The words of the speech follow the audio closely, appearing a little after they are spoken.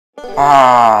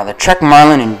The Trek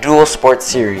Marlin and Dual Sport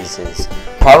series is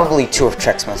probably two of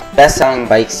Trek's most best-selling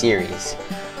bike series.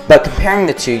 But comparing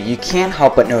the two, you can't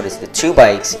help but notice the two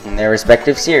bikes in their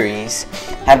respective series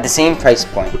have the same price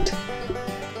point.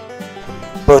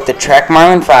 Both the Trek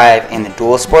Marlin 5 and the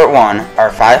Dual Sport 1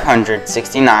 are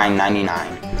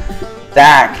 $569.99.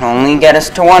 That can only get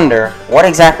us to wonder, what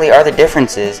exactly are the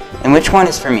differences and which one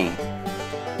is for me?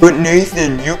 But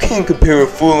Nathan, you can't compare a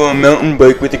full-on mountain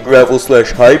bike with a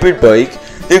gravel/hybrid bike.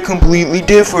 They're completely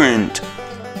different.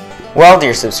 Well,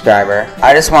 dear subscriber,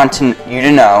 I just want you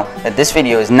to know that this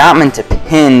video is not meant to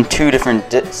pin two different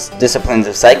disciplines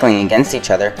of cycling against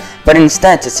each other, but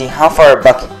instead to see how far a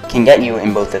buck can get you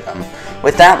in both of them.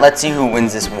 With that, let's see who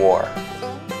wins this war.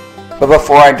 But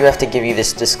before, I do have to give you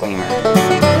this disclaimer.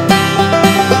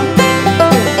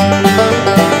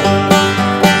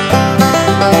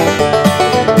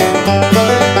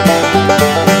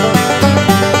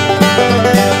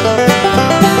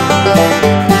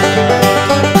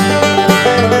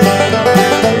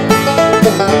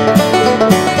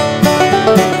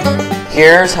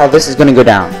 Here's how this is going to go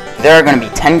down. There are going to be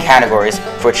 10 categories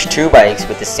for which two bikes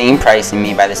with the same price and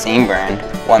made by the same brand,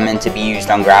 one meant to be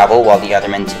used on gravel while the other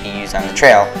meant to be used on the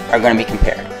trail, are going to be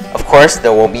compared. Of course,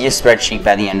 there will be a spreadsheet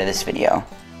by the end of this video.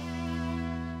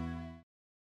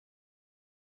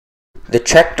 The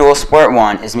Trek Dual Sport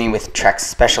 1 is made with Trek's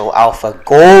special Alpha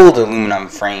Gold aluminum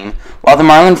frame, while the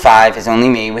Marlin 5 is only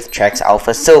made with Trek's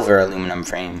Alpha Silver aluminum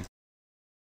frame.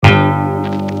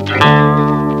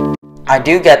 I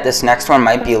do get this next one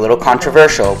might be a little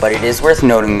controversial, but it is worth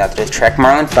noting that the Trek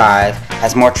Marlin 5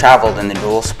 has more travel than the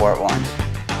Dual Sport 1.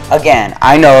 Again,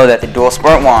 I know that the Dual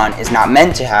Sport 1 is not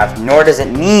meant to have, nor does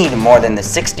it need more than the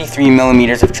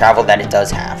 63mm of travel that it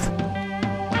does have.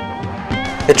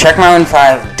 The Trek Marlin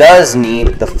 5 does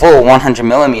need the full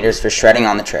 100mm for shredding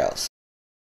on the trails.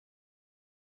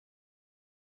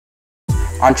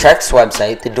 On Trek's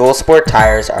website, the Dual Sport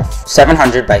tires are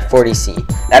 700 by 40C.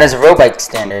 That is a road bike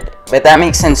standard, but that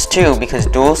makes sense too because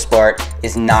Dual Sport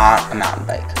is not a mountain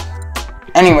bike.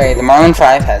 Anyway, the Marlin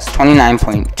 5 has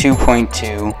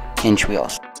 29.2.2 inch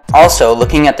wheels. Also,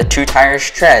 looking at the two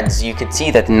tires' treads, you can see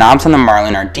that the knobs on the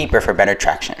Marlin are deeper for better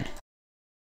traction.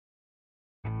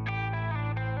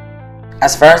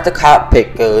 As far as the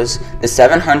cockpit goes, the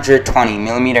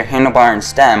 720mm handlebar and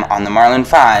stem on the Marlin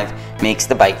 5 makes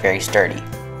the bike very sturdy.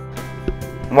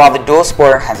 While the Dual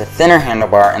Sport has a thinner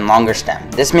handlebar and longer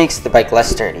stem, this makes the bike less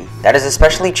sturdy. That is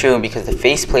especially true because the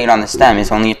faceplate on the stem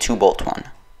is only a 2-bolt one.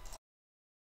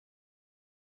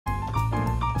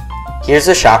 Here's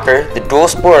a shocker, the Dual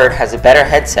Sport has a better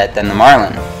headset than the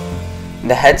Marlin.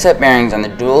 The headset bearings on the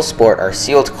Dual Sport are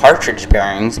sealed cartridge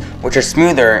bearings, which are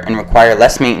smoother and require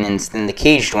less maintenance than the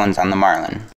caged ones on the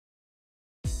Marlin.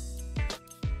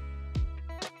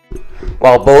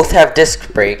 While both have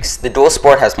disc brakes, the Dual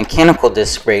Sport has mechanical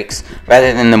disc brakes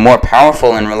rather than the more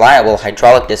powerful and reliable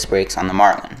hydraulic disc brakes on the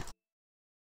Marlin.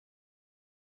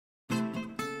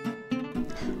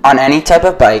 On any type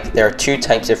of bike, there are two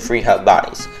types of free hub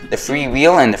bodies, the free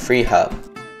wheel and the free hub.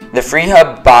 The free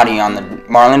hub body on the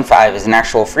Marlin 5 is an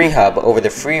actual free hub over the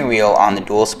free wheel on the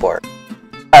Dual Sport.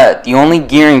 But the only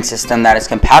gearing system that is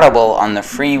compatible on the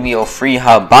freewheel free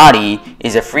hub body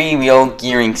is a freewheel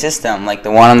gearing system like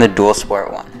the one on the Dual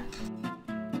Sport 1.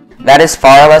 That is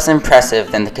far less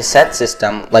impressive than the cassette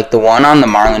system like the one on the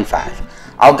Marlin 5.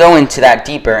 I'll go into that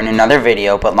deeper in another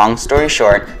video, but long story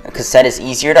short, the cassette is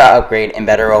easier to upgrade and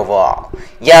better overall.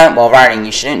 Yet, while riding,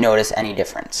 you shouldn't notice any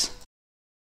difference.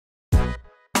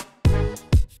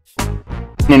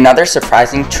 In another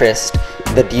surprising twist,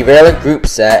 the derailleur group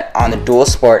set on the Dual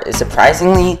Sport is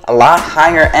surprisingly a lot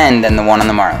higher end than the one on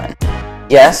the Marlin.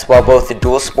 Yes, while both the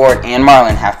Dual Sport and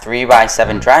Marlin have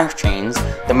 3x7 drivetrains,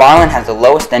 the Marlin has the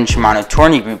lowest end Shimano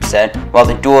Tourney group set, while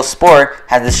the Dual Sport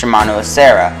has the Shimano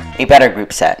Acera, a better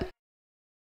group set.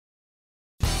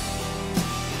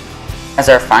 As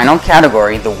our final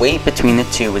category, the weight between the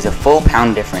two is a full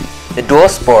pound different. The Dual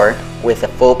Sport, with a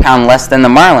full pound less than the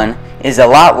Marlin, is a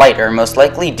lot lighter, most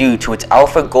likely due to its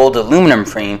Alpha Gold aluminum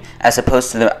frame as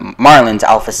opposed to the Marlin's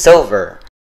Alpha Silver.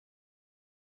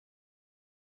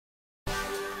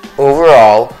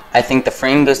 Overall, I think the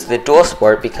frame goes to the Dual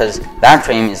Sport because that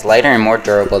frame is lighter and more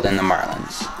durable than the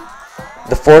Marlin's.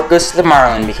 The fork goes to the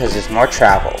Marlin because there's more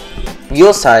travel.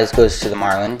 Wheel size goes to the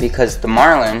Marlin because the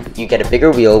Marlin, you get a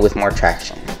bigger wheel with more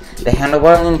traction. The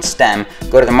handlebar and stem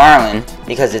go to the Marlin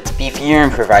because it's beefier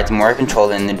and provides more control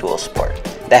than the Dual Sport.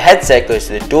 The headset goes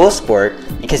to the Dual Sport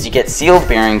because you get sealed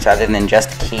bearings rather than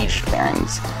just caged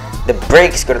bearings. The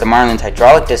brakes go to the Marlin's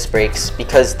hydraulic disc brakes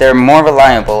because they're more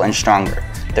reliable and stronger.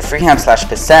 The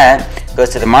freehub/cassette goes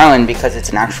to the Marlin because it's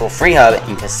an actual free hub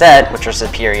and cassette, which are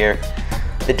superior.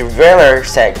 The derailleur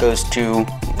set goes to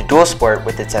the Dual Sport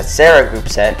with its Acera group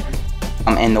set,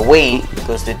 and the weight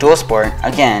goes to Dual Sport,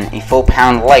 again, a full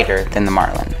pound lighter than the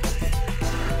Marlin.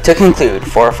 To conclude,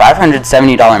 for a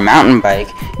 $570 mountain bike,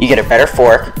 you get a better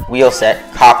fork, wheel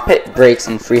set, cockpit, brakes,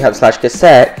 and free hub /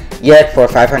 cassette, yet for a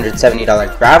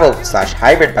 $570 gravel /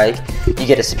 hybrid bike, you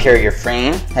get a superior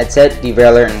frame, headset,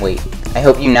 derailleur, and weight. I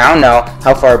hope you now know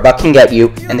how far a buck can get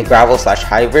you in the gravel /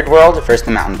 hybrid world versus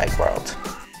the mountain bike world.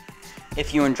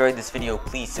 If you enjoyed this video,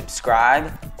 please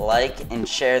subscribe, like, and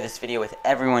share this video with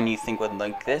everyone you think would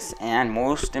like this, and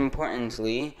most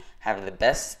importantly, have the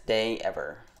best day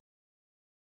ever.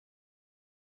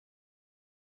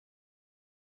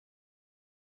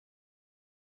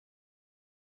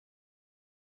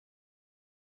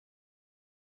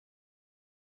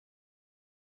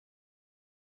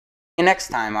 See you next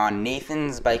time on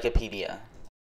Nathan's Bikeapedia.